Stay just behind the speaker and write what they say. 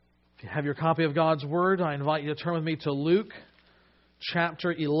If you have your copy of God's Word, I invite you to turn with me to Luke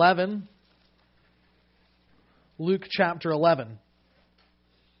chapter 11. Luke chapter 11.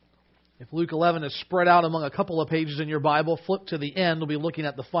 If Luke 11 is spread out among a couple of pages in your Bible, flip to the end. We'll be looking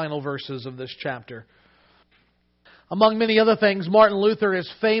at the final verses of this chapter. Among many other things, Martin Luther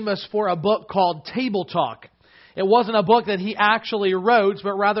is famous for a book called Table Talk. It wasn't a book that he actually wrote,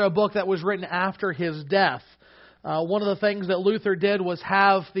 but rather a book that was written after his death. One of the things that Luther did was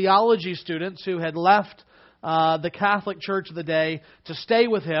have theology students who had left the Catholic Church of the day to stay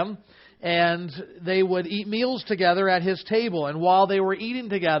with him, and they would eat meals together at his table. And while they were eating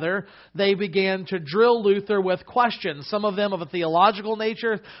together, they began to drill Luther with questions, some of them of a theological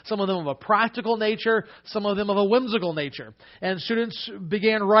nature, some of them of a practical nature, some of them of a whimsical nature. And students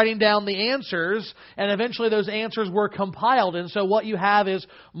began writing down the answers, and eventually those answers were compiled. And so what you have is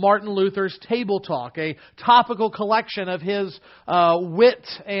Martin Luther's Table Talk, a topical collection of his wit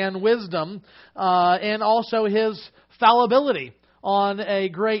and wisdom, and also his fallibility on a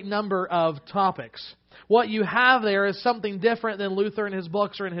great number of topics. What you have there is something different than Luther in his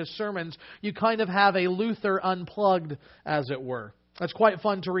books or in his sermons. You kind of have a Luther unplugged, as it were. That's quite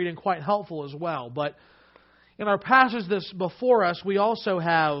fun to read and quite helpful as well. But in our passage this before us, we also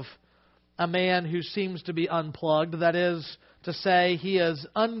have a man who seems to be unplugged. That is to say, he is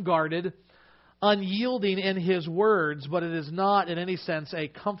unguarded, unyielding in his words, but it is not in any sense a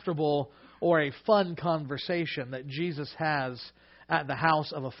comfortable or a fun conversation that Jesus has at the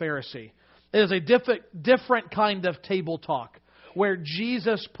house of a Pharisee. It is a different kind of table talk where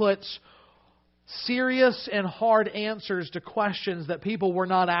Jesus puts serious and hard answers to questions that people were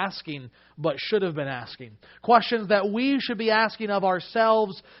not asking but should have been asking. Questions that we should be asking of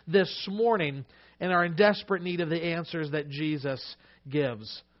ourselves this morning and are in desperate need of the answers that Jesus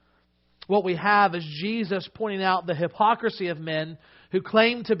gives. What we have is Jesus pointing out the hypocrisy of men who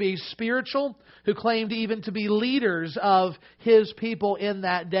claim to be spiritual, who claimed even to be leaders of His people in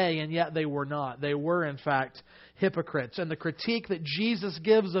that day, and yet they were not. They were, in fact, hypocrites. And the critique that Jesus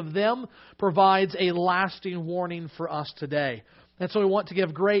gives of them provides a lasting warning for us today. And so we want to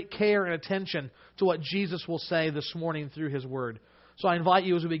give great care and attention to what Jesus will say this morning through His Word. So I invite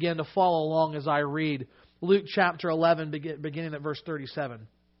you as we begin to follow along as I read Luke chapter 11, beginning at verse 37.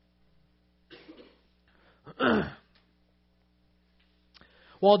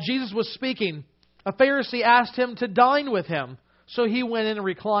 While Jesus was speaking, a Pharisee asked him to dine with him, so he went in and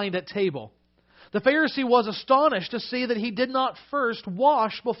reclined at table. The Pharisee was astonished to see that he did not first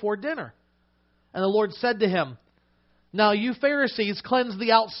wash before dinner. And the Lord said to him, "Now you Pharisees cleanse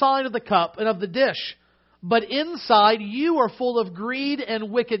the outside of the cup and of the dish, but inside you are full of greed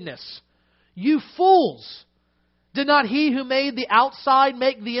and wickedness. You fools! Did not He who made the outside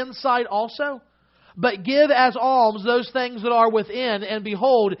make the inside also? But give as alms those things that are within, and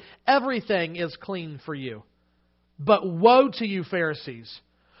behold, everything is clean for you. But woe to you, Pharisees!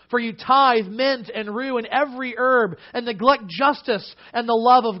 For you tithe mint and rue and every herb, and neglect justice and the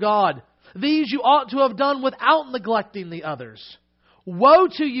love of God. These you ought to have done without neglecting the others. Woe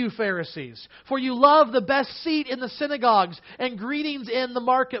to you, Pharisees! For you love the best seat in the synagogues and greetings in the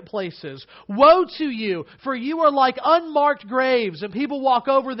marketplaces. Woe to you! For you are like unmarked graves, and people walk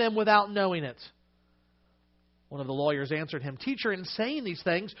over them without knowing it." One of the lawyers answered him, "Teacher, in saying these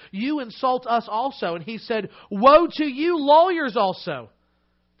things, you insult us also." And he said, "Woe to you, lawyers also!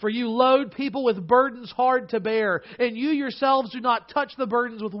 For you load people with burdens hard to bear, and you yourselves do not touch the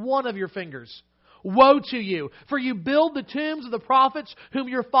burdens with one of your fingers. Woe to you! For you build the tombs of the prophets whom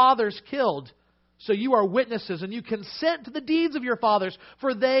your fathers killed. So you are witnesses, and you consent to the deeds of your fathers,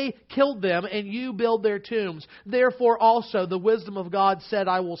 for they killed them, and you build their tombs. Therefore also the wisdom of God said,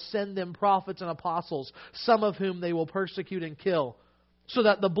 I will send them prophets and apostles, some of whom they will persecute and kill, so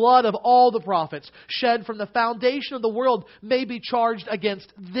that the blood of all the prophets shed from the foundation of the world may be charged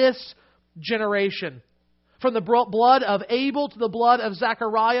against this generation. From the blood of Abel to the blood of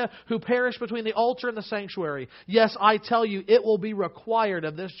Zechariah, who perished between the altar and the sanctuary. Yes, I tell you, it will be required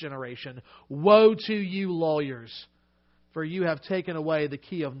of this generation. Woe to you, lawyers! For you have taken away the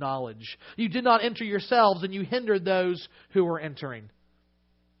key of knowledge. You did not enter yourselves, and you hindered those who were entering."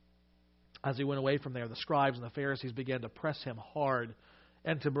 As he went away from there, the scribes and the Pharisees began to press him hard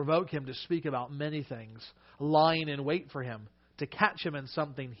and to provoke him to speak about many things, lying in wait for him, to catch him in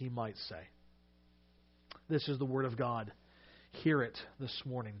something he might say. This is the Word of God. Hear it this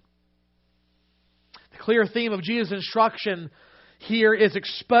morning. The clear theme of Jesus' instruction here is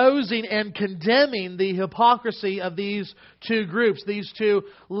exposing and condemning the hypocrisy of these two groups, these two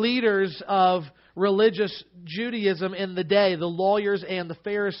leaders of religious Judaism in the day, the lawyers and the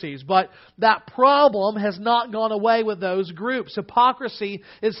Pharisees. But that problem has not gone away with those groups. Hypocrisy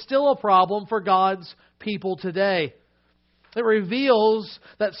is still a problem for God's people today. It reveals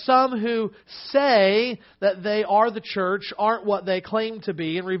that some who say that they are the church aren't what they claim to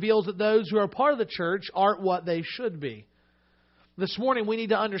be, and reveals that those who are part of the church aren't what they should be. This morning we need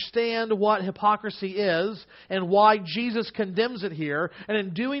to understand what hypocrisy is and why Jesus condemns it here. And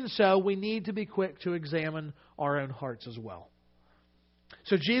in doing so, we need to be quick to examine our own hearts as well.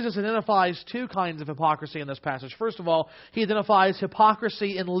 So Jesus identifies two kinds of hypocrisy in this passage. First of all, He identifies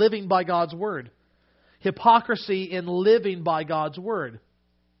hypocrisy in living by God's Word. Hypocrisy in living by God's Word.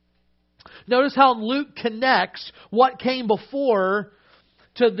 Notice how Luke connects what came before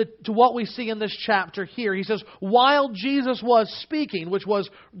to what we see in this chapter here. He says, while Jesus was speaking, which was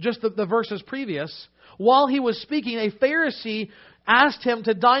just the verses previous, while He was speaking, a Pharisee asked Him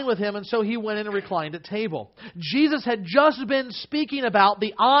to dine with him, and so He went in and reclined at table. Jesus had just been speaking about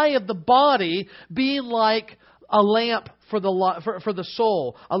the eye of the body being like a lamp for the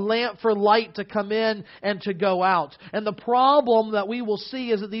soul, a lamp for light to come in and to go out. And the problem that we will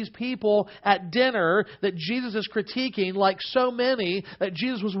see is that these people at dinner that Jesus is critiquing, like so many that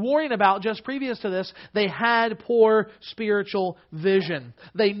Jesus was warning about just previous to this, they had poor spiritual vision.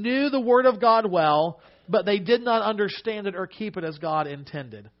 They knew the Word of God well, but they did not understand it or keep it as God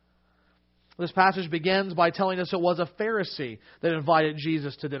intended. This passage begins by telling us it was a Pharisee that invited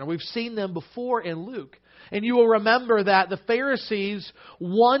Jesus to dinner. We've seen them before in Luke. And you will remember that the Pharisees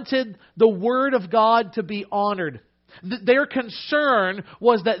wanted the Word of God to be honored. Their concern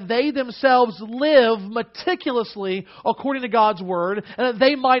was that they themselves live meticulously according to God's Word, and that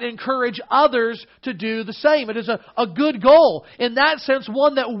they might encourage others to do the same. It is a good goal. In that sense,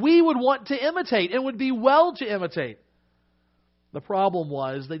 one that we would want to imitate and would be well to imitate. The problem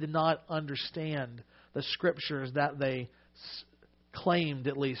was they did not understand the Scriptures that they claimed,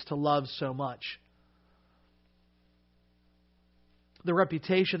 at least, to love so much. The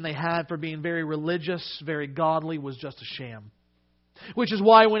reputation they had for being very religious, very godly, was just a sham. Which is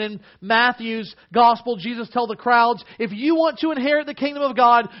why when in Matthew's Gospel, Jesus told the crowds, if you want to inherit the kingdom of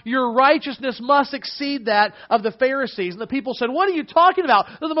God, your righteousness must exceed that of the Pharisees. And the people said, what are you talking about?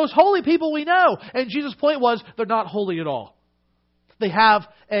 They're the most holy people we know. And Jesus' point was, they're not holy at all. They have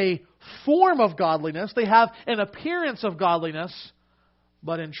a form of godliness. They have an appearance of godliness.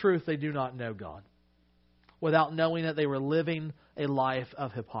 But in truth, they do not know God. Without knowing that they were living a life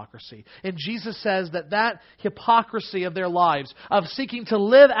of hypocrisy. And Jesus says that hypocrisy of their lives, of seeking to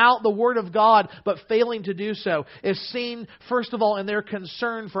live out the Word of God but failing to do so, is seen, first of all, in their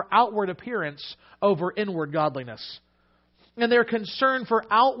concern for outward appearance over inward godliness. And their concern for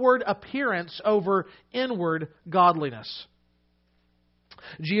outward appearance over inward godliness.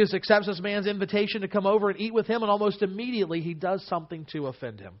 Jesus accepts this man's invitation to come over and eat with him, and almost immediately he does something to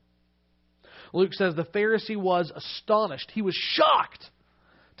offend him. Luke says the Pharisee was astonished. He was shocked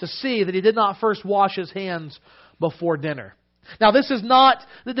to see that he did not first wash his hands before dinner. Now, this is not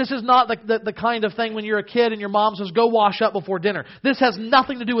the kind of thing when you're a kid and your mom says, go wash up before dinner. This has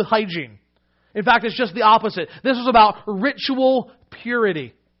nothing to do with hygiene. In fact, it's just the opposite. This is about ritual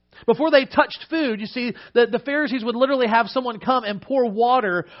purity. Before they touched food, you see, the Pharisees would literally have someone come and pour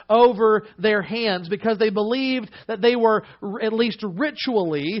water over their hands because they believed that they were, at least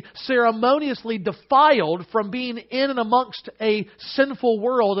ritually, ceremoniously defiled from being in and amongst a sinful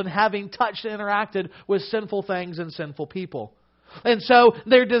world and having touched and interacted with sinful things and sinful people. And so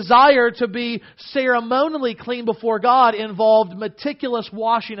their desire to be ceremonially clean before God involved meticulous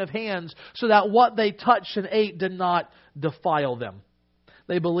washing of hands so that what they touched and ate did not defile them.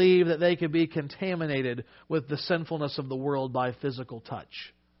 They believed that they could be contaminated with the sinfulness of the world by physical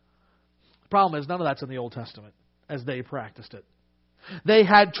touch. The problem is none of that's in the Old Testament as they practiced it. They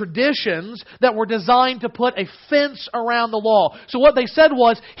had traditions that were designed to put a fence around the law. So what they said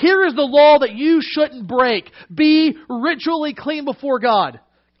was, here is the law that you shouldn't break. Be ritually clean before God.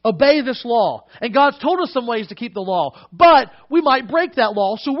 Obey this law. And God's told us some ways to keep the law. But we might break that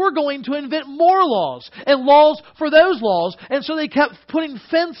law, so we're going to invent more laws. And laws for those laws. And so they kept putting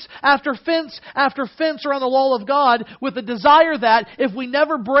fence after fence after fence around the law of God with the desire that if we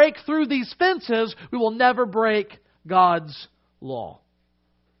never break through these fences, we will never break God's law.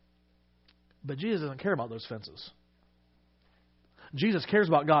 But Jesus doesn't care about those fences. Jesus cares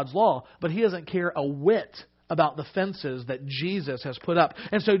about God's law, but He doesn't care a whit about the fences that Jesus has put up.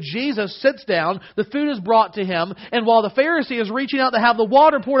 And so Jesus sits down, the food is brought to him, and while the Pharisee is reaching out to have the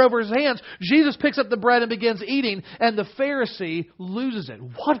water poured over his hands, Jesus picks up the bread and begins eating, and the Pharisee loses it.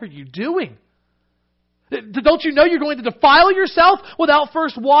 What are you doing? Don't you know you're going to defile yourself without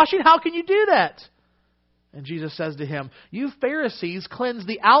first washing? How can you do that? And Jesus says to him, you Pharisees cleanse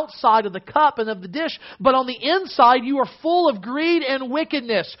the outside of the cup and of the dish, but on the inside you are full of greed and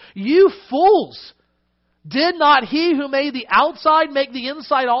wickedness. You fools! Did not he who made the outside make the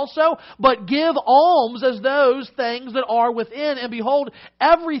inside also? But give alms as those things that are within, and behold,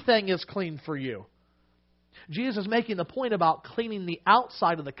 everything is clean for you. Jesus is making the point about cleaning the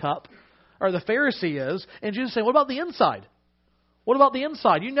outside of the cup, or the Pharisee is, and Jesus is saying, what about the inside? What about the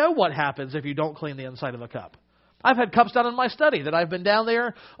inside? You know what happens if you don't clean the inside of a cup. I've had cups down in my study that I've been down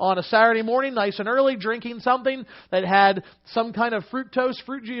there on a Saturday morning, nice and early, drinking something that had some kind of fructose,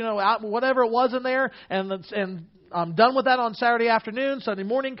 whatever it was in there, and I'm done with that on Saturday afternoon. Sunday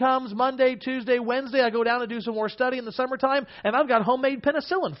morning comes, Monday, Tuesday, Wednesday, I go down to do some more study in the summertime, and I've got homemade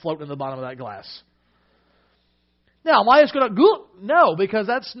penicillin floating in the bottom of that glass. Now, am I just going to, no, because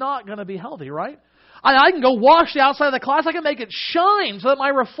that's not going to be healthy, right? I can go wash the outside of the glass. I can make it shine so that my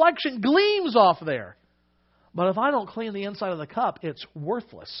reflection gleams off there. But if I don't clean the inside of the cup, it's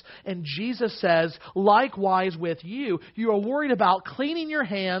worthless. And Jesus says, likewise with you, you are worried about cleaning your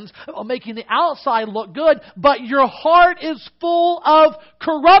hands, making the outside look good, but your heart is full of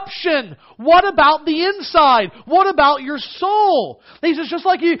corruption. What about the inside? What about your soul? He says, just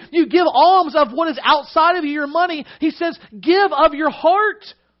like you give alms of what is outside of you, your money, he says, give of your heart.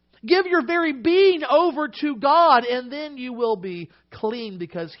 Give your very being over to God, and then you will be clean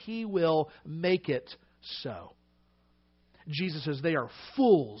because He will make it so. Jesus says they are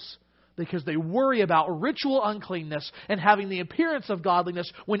fools because they worry about ritual uncleanness and having the appearance of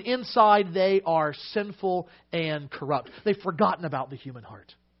godliness when inside they are sinful and corrupt. They've forgotten about the human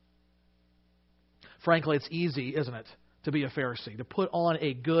heart. Frankly, it's easy, isn't it, to be a Pharisee, to put on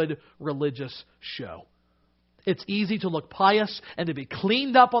a good religious show. It's easy to look pious and to be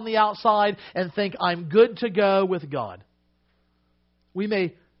cleaned up on the outside and think, I'm good to go with God. We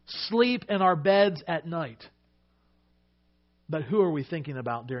may sleep in our beds at night, but who are we thinking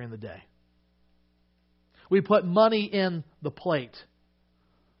about during the day? We put money in the plate,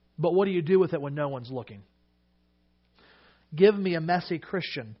 but what do you do with it when no one's looking? Give me a messy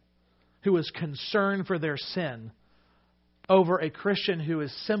Christian who is concerned for their sin over a Christian who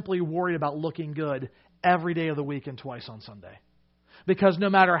is simply worried about looking good every day of the week and twice on Sunday. Because no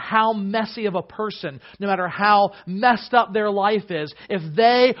matter how messy of a person, no matter how messed up their life is, if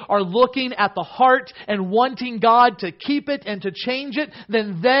they are looking at the heart and wanting God to keep it and to change it,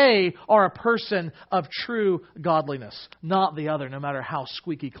 then they are a person of true godliness, not the other, no matter how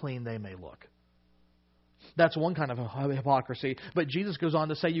squeaky clean they may look. That's one kind of hypocrisy. But Jesus goes on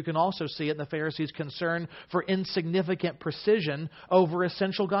to say you can also see it in the Pharisees' concern for insignificant precision over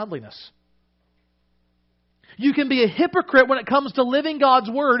essential godliness. You can be a hypocrite when it comes to living God's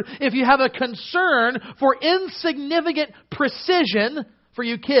Word if you have a concern for insignificant precision. For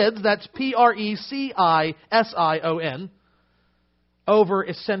you kids, that's Precision, over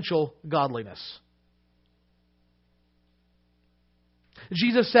essential godliness.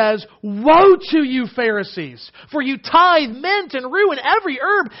 Jesus says, woe to you Pharisees, for you tithe mint and rue and every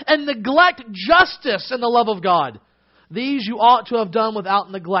herb and neglect justice and the love of God. These you ought to have done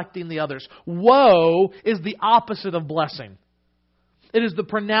without neglecting the others. Woe is the opposite of blessing. It is the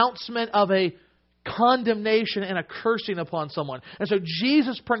pronouncement of a condemnation and a cursing upon someone. And so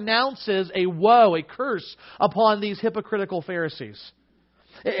Jesus pronounces a woe, a curse, upon these hypocritical Pharisees.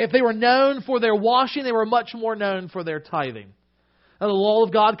 If they were known for their washing, they were much more known for their tithing. Now, the law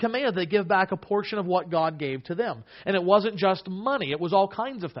of God commanded they give back a portion of what God gave to them. And it wasn't just money. It was all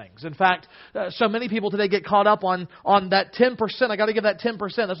kinds of things. In fact, so many people today get caught up on that 10%. I got to give that 10%.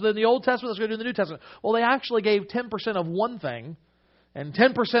 That's what in the Old Testament. That's what they do in the New Testament. Well, they actually gave 10% of one thing and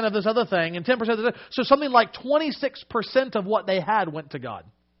 10% of this other thing and 10% of this. So something like 26% of what they had went to God.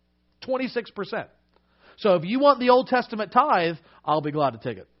 26%. So if you want the Old Testament tithe, I'll be glad to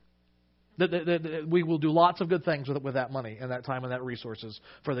take it. We will do lots of good things with that money and that time and that resources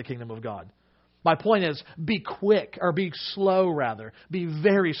for the kingdom of God. My point is, be quick, or be slow rather. Be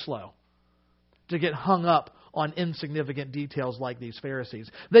very slow to get hung up on insignificant details like these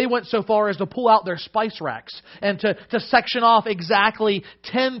Pharisees. They went so far as to pull out their spice racks and to section off exactly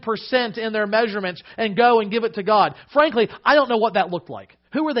 10% in their measurements and go and give it to God. Frankly, I don't know what that looked like.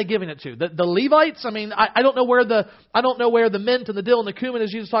 Who are they giving it to? The Levites? I mean, I don't know where the mint and the dill and the cumin, as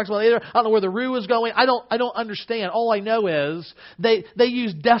Jesus talks about later. I don't know where the rue is going. I don't understand. All I know is they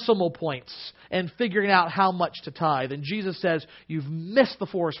use decimal points and figuring out how much to tithe. And Jesus says, you've missed the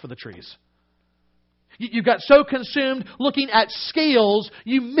forest for the trees. You got so consumed looking at scales,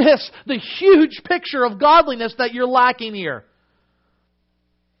 you miss the huge picture of godliness that you're lacking here.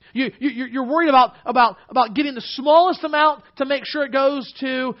 You're worried about getting the smallest amount to make sure it goes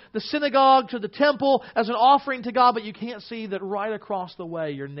to the synagogue, to the temple, as an offering to God, but you can't see that right across the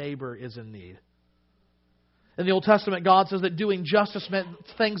way your neighbor is in need. In the Old Testament, God says that doing justice meant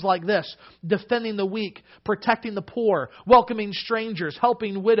things like this: defending the weak, protecting the poor, welcoming strangers,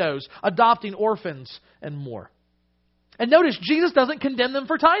 helping widows, adopting orphans, and more. And notice, Jesus doesn't condemn them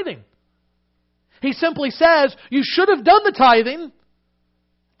for tithing. He simply says, you should have done the tithing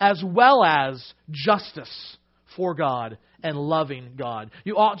as well as justice for God and loving God.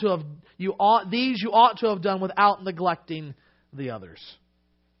 You ought to have done without neglecting the others.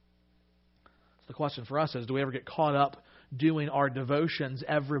 The question for us is, do we ever get caught up doing our devotions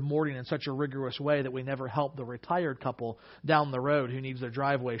every morning in such a rigorous way that we never help the retired couple down the road who needs their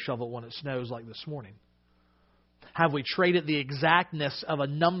driveway shoveled when it snows like this morning? Have we traded the exactness of a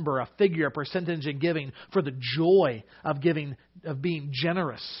number, a figure, a percentage in giving for the joy of giving, of being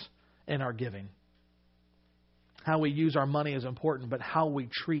generous in our giving? How we use our money is important, but how we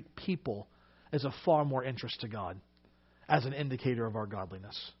treat people is of far more interest to God as an indicator of our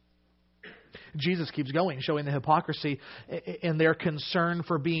godliness. Jesus keeps going, showing the hypocrisy in their concern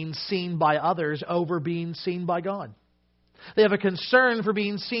for being seen by others over being seen by God. They have a concern for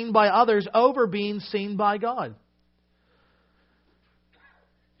being seen by others over being seen by God.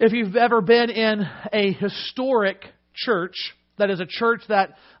 If you've ever been in a historic church, that is a church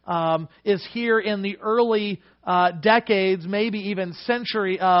that is here in the early decades, maybe even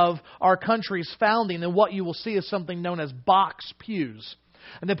century of our country's founding, then what you will see is something known as box pews.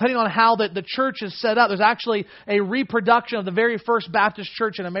 And depending on how the church is set up, there's actually a reproduction of the very first Baptist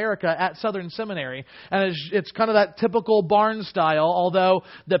church in America at Southern Seminary. And it's kind of that typical barn style, although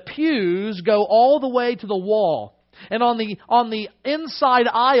the pews go all the way to the wall. And on the inside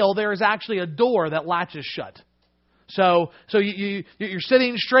aisle, there is actually a door that latches shut. So you're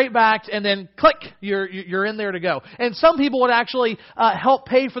sitting straight back, and then click, you're in there to go. And some people would actually help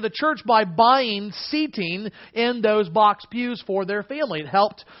pay for the church by buying seating in those box pews for their family. It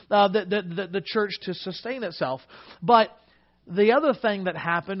helped the church to sustain itself. But the other thing that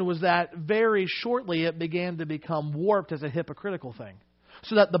happened was that very shortly it began to become warped as a hypocritical thing.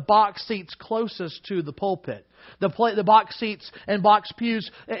 So that the box seats closest to the pulpit, the box seats and box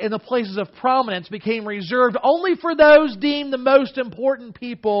pews in the places of prominence became reserved only for those deemed the most important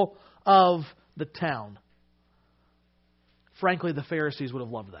people of the town. Frankly, the Pharisees would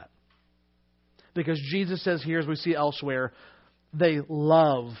have loved that. Because Jesus says here, as we see elsewhere, they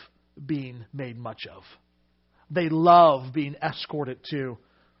love being made much of. They love being escorted to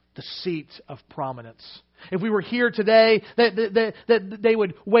the seat of prominence. If we were here today, they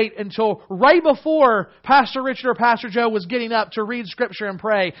would wait until right before Pastor Richard or Pastor Joe was getting up to read Scripture and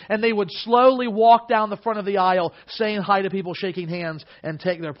pray, and they would slowly walk down the front of the aisle, saying hi to people, shaking hands, and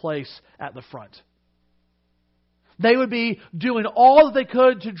take their place at the front. They would be doing all that they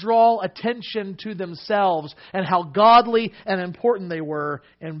could to draw attention to themselves and how godly and important they were,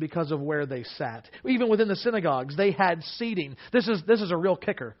 and because of where they sat. Even within the synagogues, they had seating. This is a real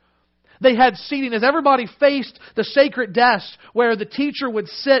kicker. They had seating as everybody faced the sacred desk where the teacher would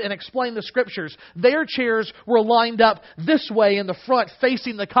sit and explain the Scriptures. Their chairs were lined up this way in the front,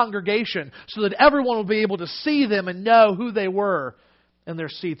 facing the congregation, so that everyone would be able to see them and know who they were in their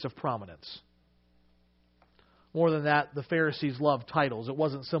seats of prominence. More than that, the Pharisees loved titles. It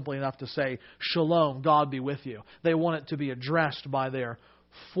wasn't simply enough to say, "Shalom, God be with you." They wanted to be addressed by their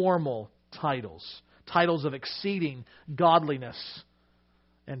formal titles. Titles of exceeding godliness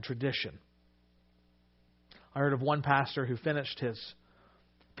and tradition. I heard of one pastor who finished his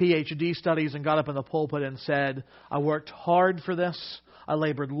PhD studies and got up in the pulpit and said, "I worked hard for this. I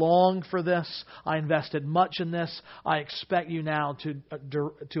labored long for this. I invested much in this. I expect you now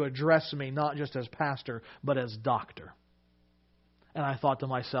to address me not just as pastor, but as doctor." And I thought to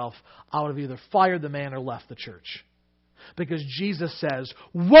myself, I would have either fired the man or left the church. Because Jesus says,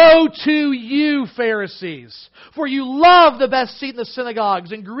 "Woe to you, Pharisees! For you love the best seat in the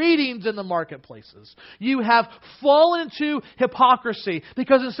synagogues and greetings in the marketplaces. You have fallen into hypocrisy,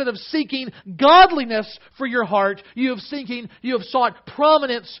 because instead of seeking godliness for your heart, you have sought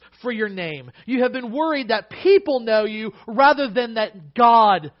prominence for your name. You have been worried that people know you rather than that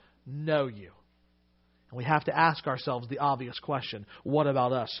God know you." And we have to ask ourselves the obvious question, what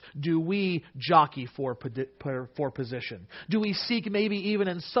about us? Do we jockey for position? Do we seek maybe even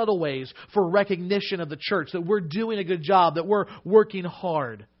in subtle ways for recognition of the church, that we're doing a good job, that we're working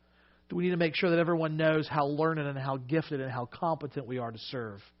hard? Do we need to make sure that everyone knows how learned and how gifted and how competent we are to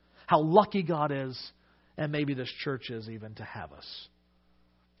serve? How lucky God is, and maybe this church is even to have us.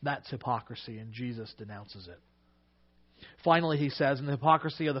 That's hypocrisy, and Jesus denounces it. Finally, he says, in the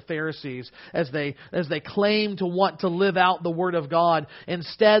hypocrisy of the Pharisees, as they claim to want to live out the Word of God,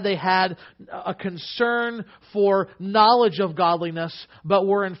 instead they had a concern for knowledge of godliness, but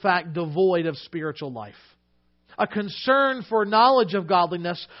were in fact devoid of spiritual life. A concern for knowledge of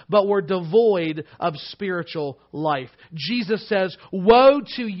godliness, but were devoid of spiritual life. Jesus says, "Woe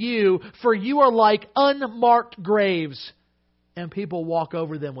to you, for you are like unmarked graves, and people walk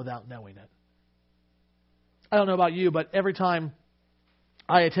over them without knowing it." I don't know about you, but every time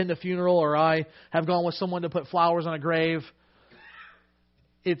I attend a funeral or I have gone with someone to put flowers on a grave,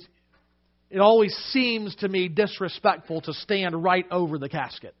 it always seems to me disrespectful to stand right over the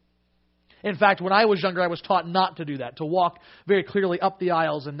casket. In fact, when I was younger, I was taught not to do that, to walk very clearly up the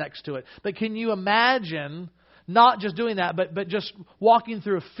aisles and next to it. But can you imagine not just doing that, but just walking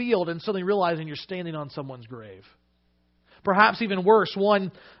through a field and suddenly realizing you're standing on someone's grave? Perhaps even worse,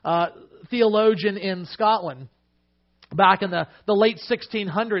 one theologian in Scotland, back in the late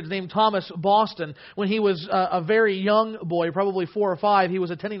 1600s, named Thomas Boston, when he was a very young boy, probably 4 or 5, he was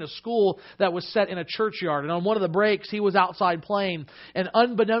attending a school that was set in a churchyard. And on one of the breaks, he was outside playing, and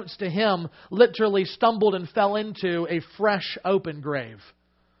unbeknownst to him, literally stumbled and fell into a fresh open grave,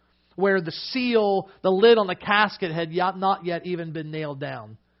 where the seal, the lid on the casket, had not yet even been nailed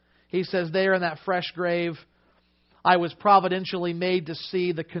down. He says, there in that fresh grave, I was providentially made to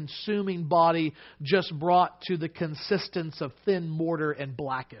see the consuming body just brought to the consistence of thin mortar and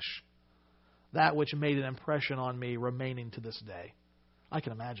blackish. That which made an impression on me remaining to this day. I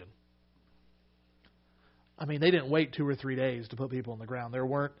can imagine. I mean, they didn't wait 2 or 3 days to put people in the ground. There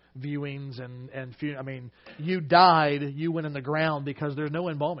weren't viewings you died, you went in the ground because there's no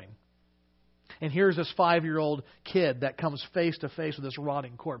embalming. And here's this 5-year-old kid that comes face to face with this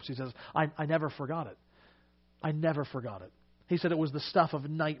rotting corpse. He says, I never forgot it. I never forgot it. He said it was the stuff of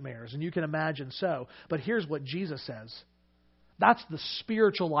nightmares, and you can imagine so. But here's what Jesus says. That's the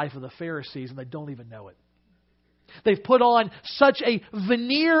spiritual life of the Pharisees, and they don't even know it. They've put on such a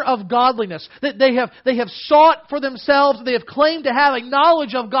veneer of godliness that they have sought for themselves, they have claimed to have a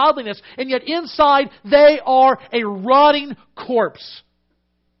knowledge of godliness, and yet inside they are a rotting corpse.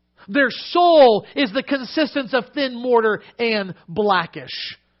 Their soul is the consistence of thin mortar and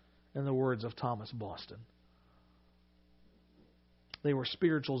blackish, in the words of Thomas Boston. They were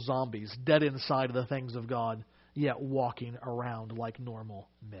spiritual zombies, dead inside of the things of God, yet walking around like normal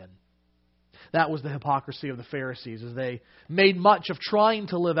men. That was the hypocrisy of the Pharisees, as they made much of trying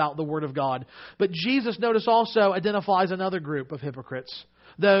to live out the Word of God. But Jesus, notice, also identifies another group of hypocrites,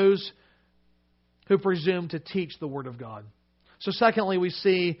 those who presume to teach the Word of God. So secondly, we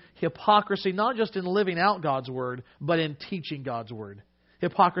see hypocrisy not just in living out God's Word, but in teaching God's Word.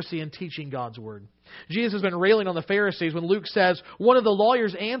 Hypocrisy in teaching God's Word. Jesus has been railing on the Pharisees when Luke says, one of the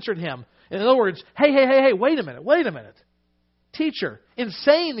lawyers answered him. In other words, hey, wait a minute. Teacher, in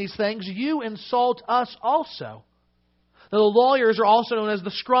saying these things, you insult us also. Now, the lawyers are also known as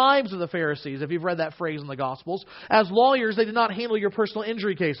the scribes of the Pharisees, if you've read that phrase in the Gospels. As lawyers, they did not handle your personal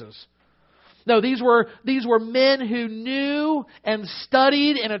injury cases. No, these were men who knew and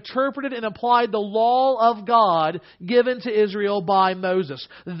studied and interpreted and applied the law of God given to Israel by Moses.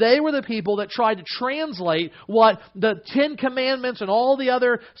 They were the people that tried to translate what the 10 Commandments and all the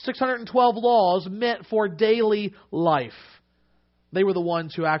other 612 laws meant for daily life. They were the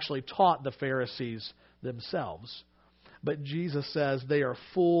ones who actually taught the Pharisees themselves. But Jesus says they are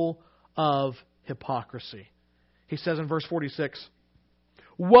full of hypocrisy. He says in verse 46,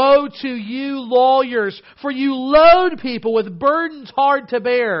 "Woe to you, lawyers, for you load people with burdens hard to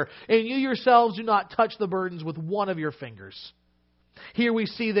bear, and you yourselves do not touch the burdens with one of your fingers." Here we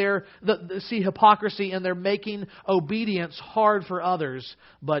see see hypocrisy in their making obedience hard for others,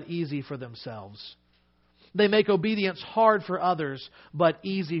 but easy for themselves. They make obedience hard for others, but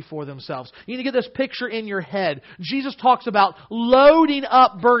easy for themselves. You need to get this picture in your head. Jesus talks about loading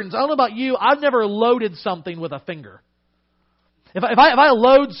up burdens. I don't know about you, I've never loaded something with a finger. If I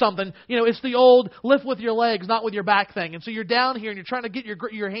load something, it's the old lift with your legs, not with your back thing. And so you're down here and you're trying to get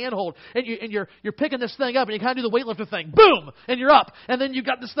your handhold, and you're picking this thing up, and you kind of do the weightlifter thing. Boom! And you're up. And then you've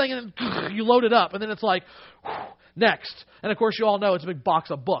got this thing, and then you load it up. And then it's like, next. And of course you all know it's a big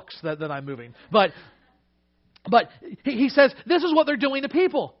box of books that I'm moving. But he says, this is what they're doing to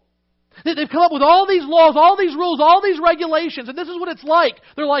people. They've come up with all these laws, all these rules, all these regulations, and this is what it's like.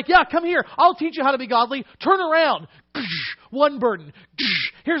 They're like, yeah, come here. I'll teach you how to be godly. Turn around. One burden.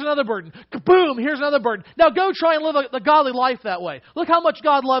 Here's another burden. Boom, here's another burden. Now go try and live a godly life that way. Look how much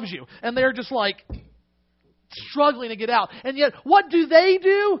God loves you. And they're just like struggling to get out. And yet, what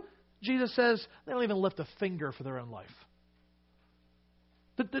do? Jesus says they don't even lift a finger for their own life.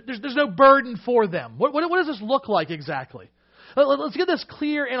 There's no burden for them. What does this look like exactly? Let's get this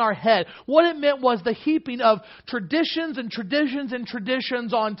clear in our head. What it meant was the heaping of traditions and traditions and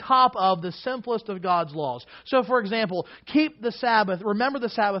traditions on top of the simplest of God's laws. So, for example, keep the Sabbath, remember the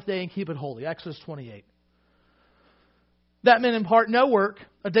Sabbath day and keep it holy. Exodus 28. That meant in part no work,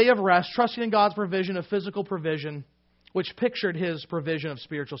 a day of rest, trusting in God's provision of physical provision, which pictured His provision of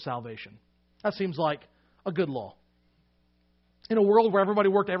spiritual salvation. That seems like a good law. In a world where everybody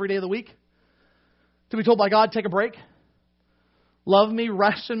worked every day of the week, to be told by God, take a break, love me,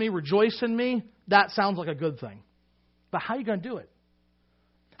 rest in me, rejoice in me, that sounds like a good thing. But how are you going to do it?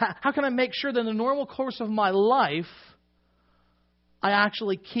 How can I make sure that in the normal course of my life, I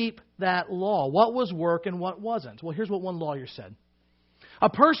actually keep that law? What was work and what wasn't? Well, here's what one lawyer said. A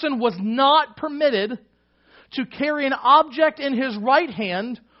person was not permitted to carry an object in his right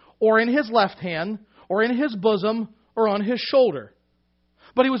hand or in his left hand or in his bosom or on his shoulder.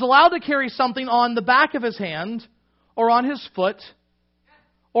 But he was allowed to carry something on the back of his hand or on his foot,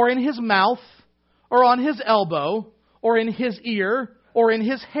 or in his mouth, or on his elbow, or in his ear, or in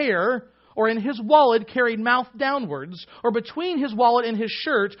his hair, or in his wallet carried mouth downwards, or between his wallet and his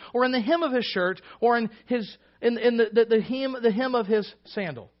shirt, or in the hem of his shirt, or in the hem of his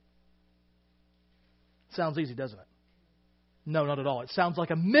sandal. Sounds easy, doesn't it? No, not at all. It sounds like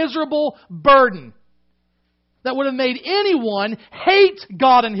a miserable burden that would have made anyone hate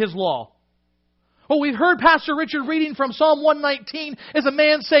God and His law. What we've heard Pastor Richard reading from Psalm 119 is a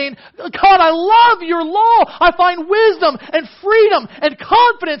man saying, God, I love your law. I find wisdom and freedom and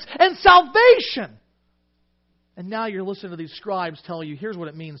confidence and salvation. And now you're listening to these scribes telling you, here's what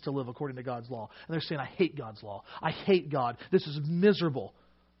it means to live according to God's law. And they're saying, I hate God's law. I hate God. This is miserable.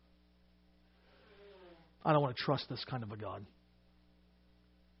 I don't want to trust this kind of a God.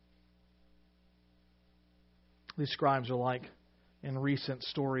 These scribes are like, in recent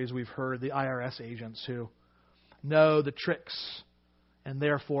stories we've heard, the IRS agents who know the tricks and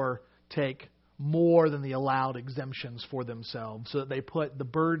therefore take more than the allowed exemptions for themselves so that they put the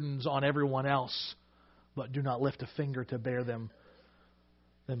burdens on everyone else but do not lift a finger to bear them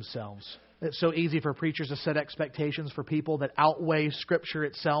themselves. It's so easy for preachers to set expectations for people that outweigh Scripture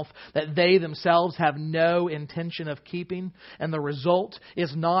itself, that they themselves have no intention of keeping, and the result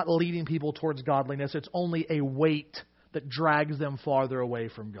is not leading people towards godliness. It's only a weight that drags them farther away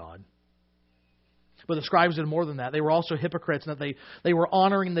from God. But the scribes did more than that. They were also hypocrites in that they were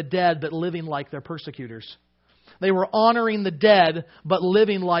honoring the dead but living like their persecutors. They were honoring the dead but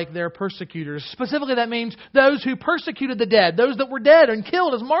living like their persecutors. Specifically, that means those who persecuted the dead, those that were dead and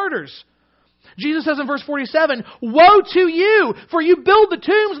killed as martyrs. Jesus says in verse 47, woe to you, for you build the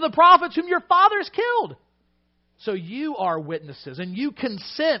tombs of the prophets whom your fathers killed. So you are witnesses, and you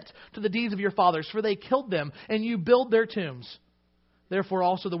consent to the deeds of your fathers, for they killed them, and you build their tombs. Therefore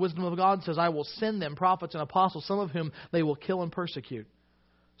also the wisdom of God says, I will send them prophets and apostles, some of whom they will kill and persecute,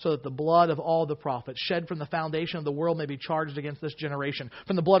 so that the blood of all the prophets shed from the foundation of the world may be charged against this generation.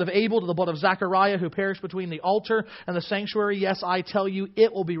 From the blood of Abel to the blood of Zechariah, who perished between the altar and the sanctuary, yes, I tell you,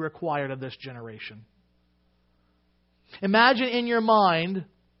 it will be required of this generation. Imagine in your mind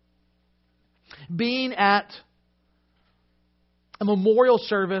being at a memorial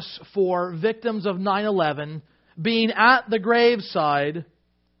service for victims of 9/11, being at the graveside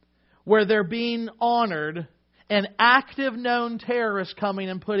where they're being honored, and active known terrorists coming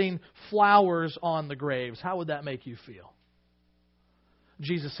and putting flowers on the graves. How would that make you feel?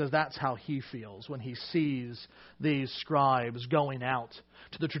 Jesus says that's how He feels when He sees these scribes going out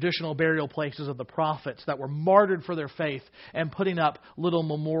to the traditional burial places of the prophets that were martyred for their faith and putting up little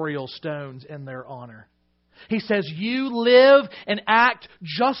memorial stones in their honor. He says, you live and act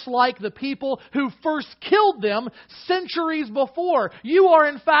just like the people who first killed them centuries before. You are,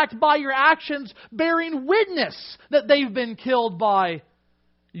 in fact, by your actions, bearing witness that they've been killed by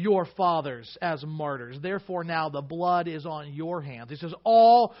your fathers as martyrs. Therefore, now the blood is on your hands. He says,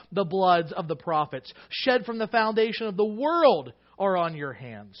 all the bloods of the prophets shed from the foundation of the world are on your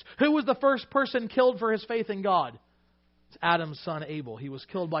hands. Who was the first person killed for his faith in God? It's Adam's son Abel. He was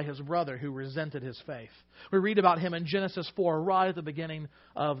killed by his brother who resented his faith. We read about him in Genesis 4 right at the beginning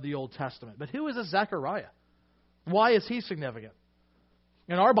of the Old Testament. But who is this Zechariah? Why is he significant?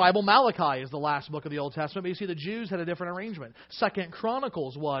 In our Bible, Malachi is the last book of the Old Testament, but you see the Jews had a different arrangement. 2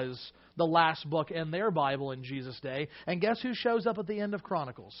 Chronicles was the last book in their Bible in Jesus' day. And guess who shows up at the end of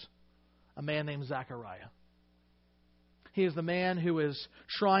Chronicles? A man named Zechariah. He is the man who is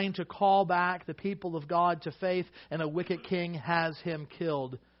trying to call back the people of God to faith, and a wicked king has him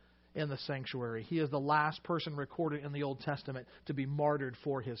killed in the sanctuary. He is the last person recorded in the Old Testament to be martyred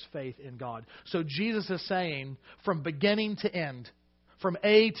for his faith in God. So Jesus is saying, from beginning to end, from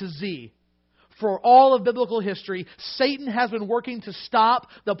A to Z, for all of biblical history, Satan has been working to stop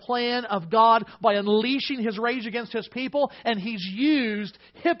the plan of God by unleashing his rage against his people, and he's used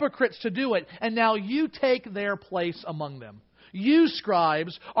hypocrites to do it. And now you take their place among them. You,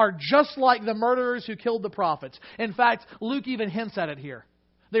 scribes, are just like the murderers who killed the prophets. In fact, Luke even hints at it here.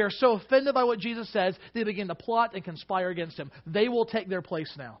 They are so offended by what Jesus says, they begin to plot and conspire against him. They will take their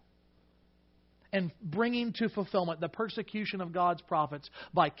place now, and bringing to fulfillment the persecution of God's prophets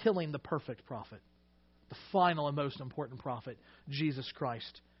by killing the perfect prophet, the final and most important prophet, Jesus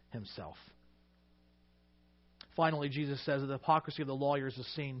Christ himself. Finally, Jesus says that the hypocrisy of the lawyers is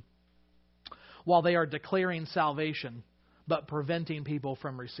seen while they are declaring salvation but preventing people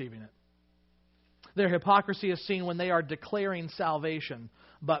from receiving it. Their hypocrisy is seen when they are declaring salvation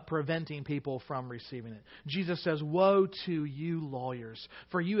but preventing people from receiving it. Jesus says, "Woe to you, lawyers,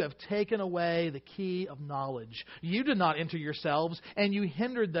 for you have taken away the key of knowledge. You did not enter yourselves, and you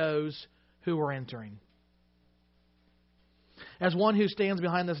hindered those who were entering." As one who stands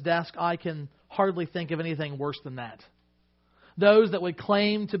behind this desk, I can hardly think of anything worse than that. Those that would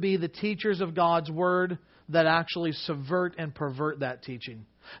claim to be the teachers of God's Word that actually subvert and pervert that teaching.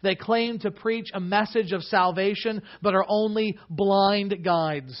 They claim to preach a message of salvation, but are only blind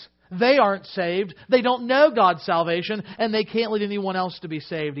guides. They aren't saved. They don't know God's salvation, and they can't lead anyone else to be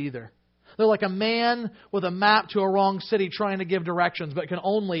saved either. They're like a man with a map to a wrong city trying to give directions, but can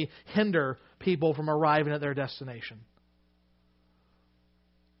only hinder people from arriving at their destination.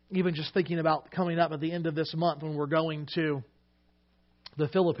 Even just thinking about coming up at the end of this month when we're going to the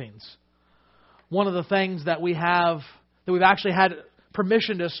Philippines. One of the things that we've actually had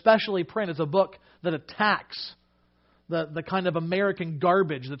permission to especially print is a book that attacks the kind of American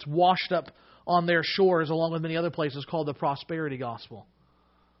garbage that's washed up on their shores along with many other places, called the Prosperity Gospel.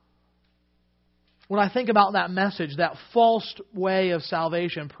 When I think about that message, that false way of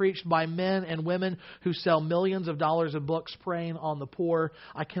salvation preached by men and women who sell millions of dollars of books preying on the poor,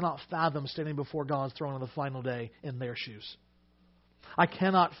 I cannot fathom standing before God's throne on the final day in their shoes. I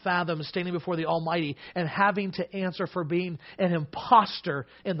cannot fathom standing before the Almighty and having to answer for being an imposter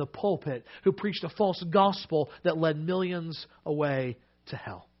in the pulpit who preached a false gospel that led millions away to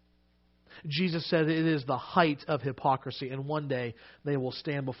hell. Jesus said it is the height of hypocrisy, and one day they will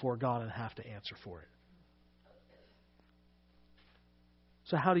stand before God and have to answer for it.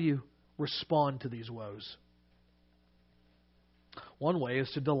 So how do you respond to these woes? One way is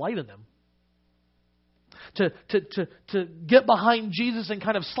to delight in them. To get behind Jesus and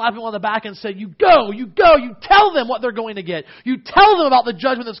kind of slap him on the back and say, you go, you tell them what they're going to get. You tell them about the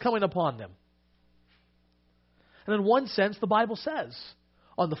judgment that's coming upon them. And in one sense, the Bible says,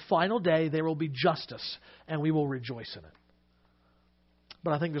 on the final day there will be justice and we will rejoice in it.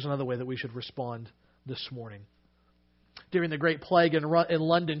 But I think there's another way that we should respond this morning. During the Great Plague in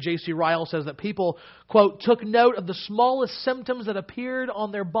London, J.C. Ryle says that people, quote, took note of the smallest symptoms that appeared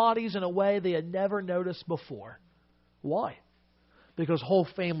on their bodies in a way they had never noticed before. Why? Because whole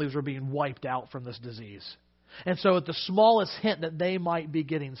families were being wiped out from this disease. And so at the smallest hint that they might be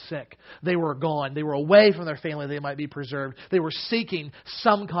getting sick, they were gone. They were away from their family. They might be preserved. They were seeking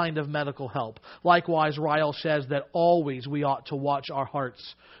some kind of medical help. Likewise, Ryle says that always we ought to watch our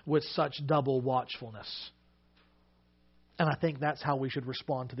hearts with such double watchfulness. And I think that's how we should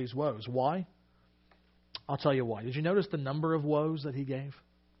respond to these woes. Why? I'll tell you why. Did you notice the number of woes that he gave?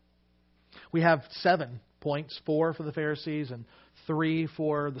 We have 7 points, 4 for the Pharisees and 3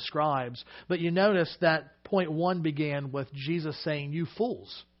 for the scribes. But you notice that point 1 began with Jesus saying, "You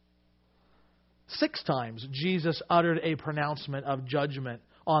fools." 6 times Jesus uttered a pronouncement of judgment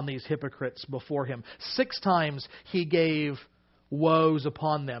on these hypocrites before him. 6 times he gave woes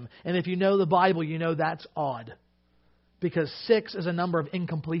upon them. And if you know the Bible, you know that's odd. Because 6 is a number of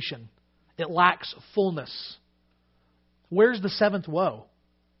incompletion. It lacks fullness. Where's the 7th woe?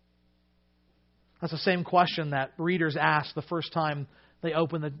 That's the same question that readers ask the first time they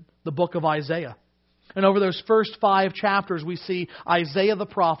open the book of Isaiah. And over those first 5 chapters, we see Isaiah the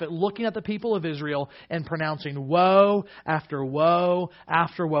prophet looking at the people of Israel and pronouncing woe after woe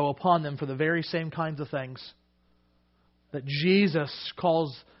after woe upon them for the very same kinds of things that Jesus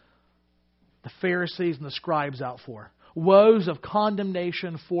calls the Pharisees and the scribes out for. Woes of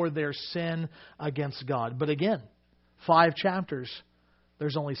condemnation for their sin against God. But again, 5 chapters,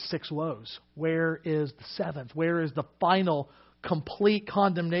 there's only 6 woes. Where is the 7th? Where is the final, complete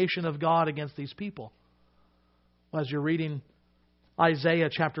condemnation of God against these people? Well, as you're reading Isaiah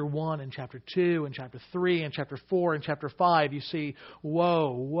chapter 1 and chapter 2 and chapter 3 and chapter 4 and chapter 5, you see,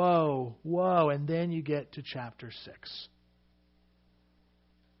 woe, woe, woe. And then you get to chapter 6.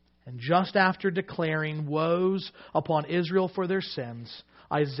 And just after declaring woes upon Israel for their sins,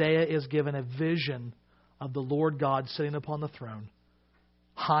 Isaiah is given a vision of the Lord God sitting upon the throne,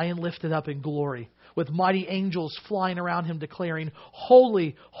 high and lifted up in glory, with mighty angels flying around him declaring,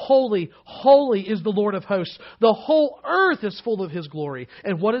 Holy, holy, holy is the Lord of hosts. The whole earth is full of His glory.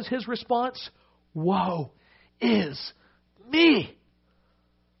 And what is His response? Woe is me.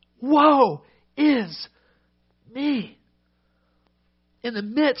 Woe is me. In the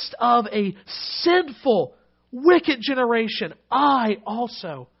midst of a sinful, wicked generation, I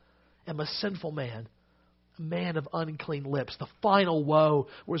also am a sinful man, a man of unclean lips. The final woe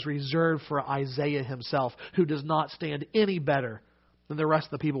was reserved for Isaiah himself, who does not stand any better than the rest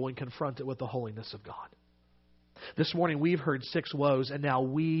of the people when confronted with the holiness of God. This morning we've heard 6 woes, and now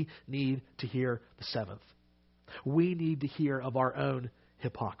we need to hear the 7th. We need to hear of our own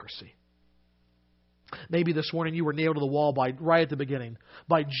hypocrisy. Maybe this morning you were nailed to the wall right at the beginning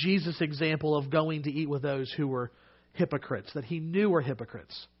by Jesus' example of going to eat with those who were hypocrites, that He knew were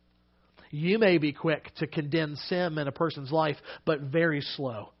hypocrites. You may be quick to condemn sin in a person's life, but very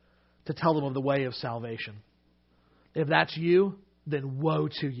slow to tell them of the way of salvation. If that's you, then woe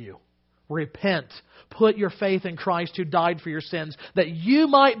to you. Repent. Put your faith in Christ who died for your sins, that you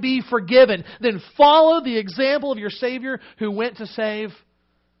might be forgiven. Then follow the example of your Savior who went to save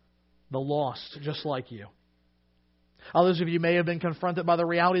the lost, just like you. Others of you may have been confronted by the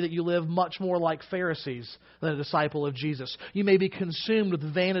reality that you live much more like Pharisees than a disciple of Jesus. You may be consumed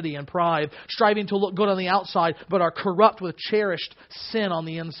with vanity and pride, striving to look good on the outside, but are corrupt with cherished sin on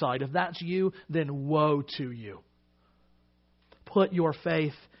the inside. If that's you, then woe to you. Put your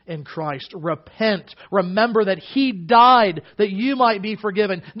faith in Christ. Repent. Remember that He died that you might be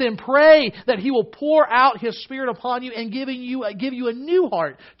forgiven. Then pray that He will pour out His Spirit upon you and give you a new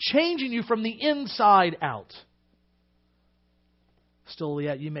heart, changing you from the inside out. Still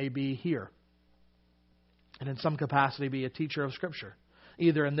yet you may be here and in some capacity be a teacher of Scripture,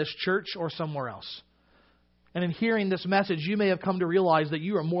 either in this church or somewhere else. And in hearing this message, you may have come to realize that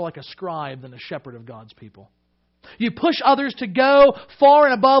you are more like a scribe than a shepherd of God's people. You push others to go far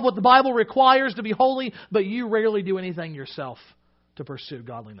and above what the Bible requires to be holy, but you rarely do anything yourself to pursue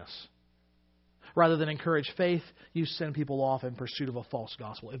godliness. Rather than encourage faith, you send people off in pursuit of a false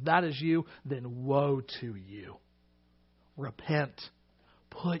gospel. If that is you, then woe to you. Repent.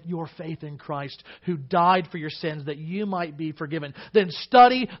 Put your faith in Christ who died for your sins that you might be forgiven. Then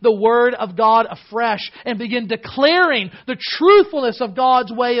study the Word of God afresh and begin declaring the truthfulness of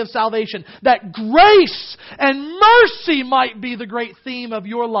God's way of salvation, that grace and mercy might be the great theme of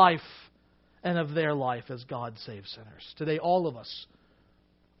your life and of their life as God saves sinners. Today, all of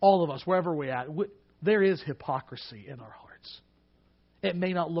us, wherever we're at, there is hypocrisy in our hearts. It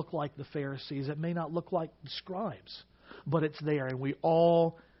may not look like the Pharisees. It may not look like the scribes. But it's there, and we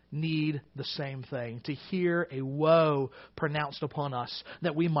all need the same thing, to hear a woe pronounced upon us,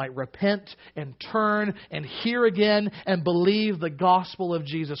 that we might repent and turn and hear again and believe the gospel of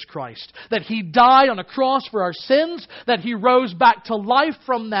Jesus Christ. That He died on a cross for our sins, that He rose back to life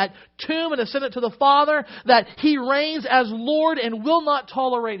from that tomb and ascended to the Father, that He reigns as Lord and will not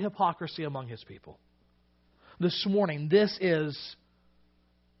tolerate hypocrisy among His people. This morning, this is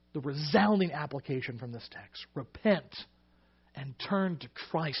the resounding application from this text. Repent and turn to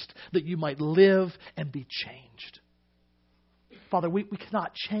Christ that you might live and be changed. Father, we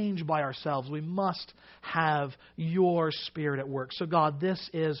cannot change by ourselves. We must have Your Spirit at work. So God, this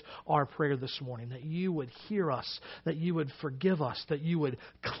is our prayer this morning, that You would hear us, that You would forgive us, that You would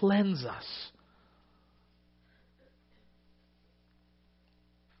cleanse us.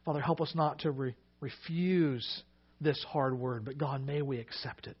 Father, help us not to refuse this hard word, but God, may we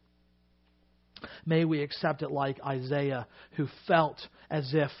accept it. May we accept it like Isaiah, who felt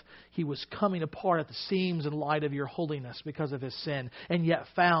as if he was coming apart at the seams in light of Your holiness because of his sin, and yet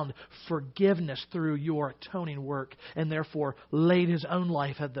found forgiveness through Your atoning work, and therefore laid his own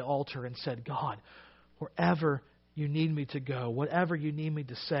life at the altar and said, God, wherever You need me to go, whatever You need me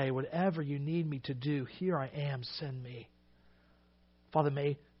to say, whatever You need me to do, here I am, send me. Father,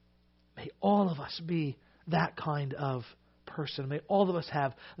 may all of us be that kind of person. May all of us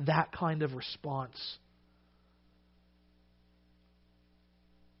have that kind of response.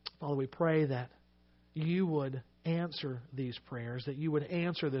 Father, we pray that You would answer these prayers, that you would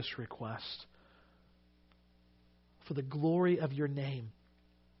answer this request for the glory of your name,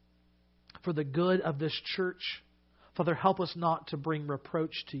 for the good of this church. Father, help us not to bring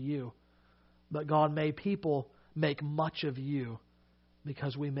reproach to you, but God, may people make much of you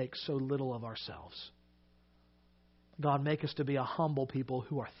because we make so little of ourselves. God, make us to be a humble people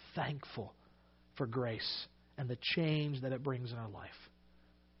who are thankful for grace and the change that it brings in our life.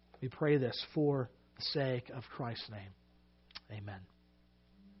 We pray this for the sake of Christ's name. Amen.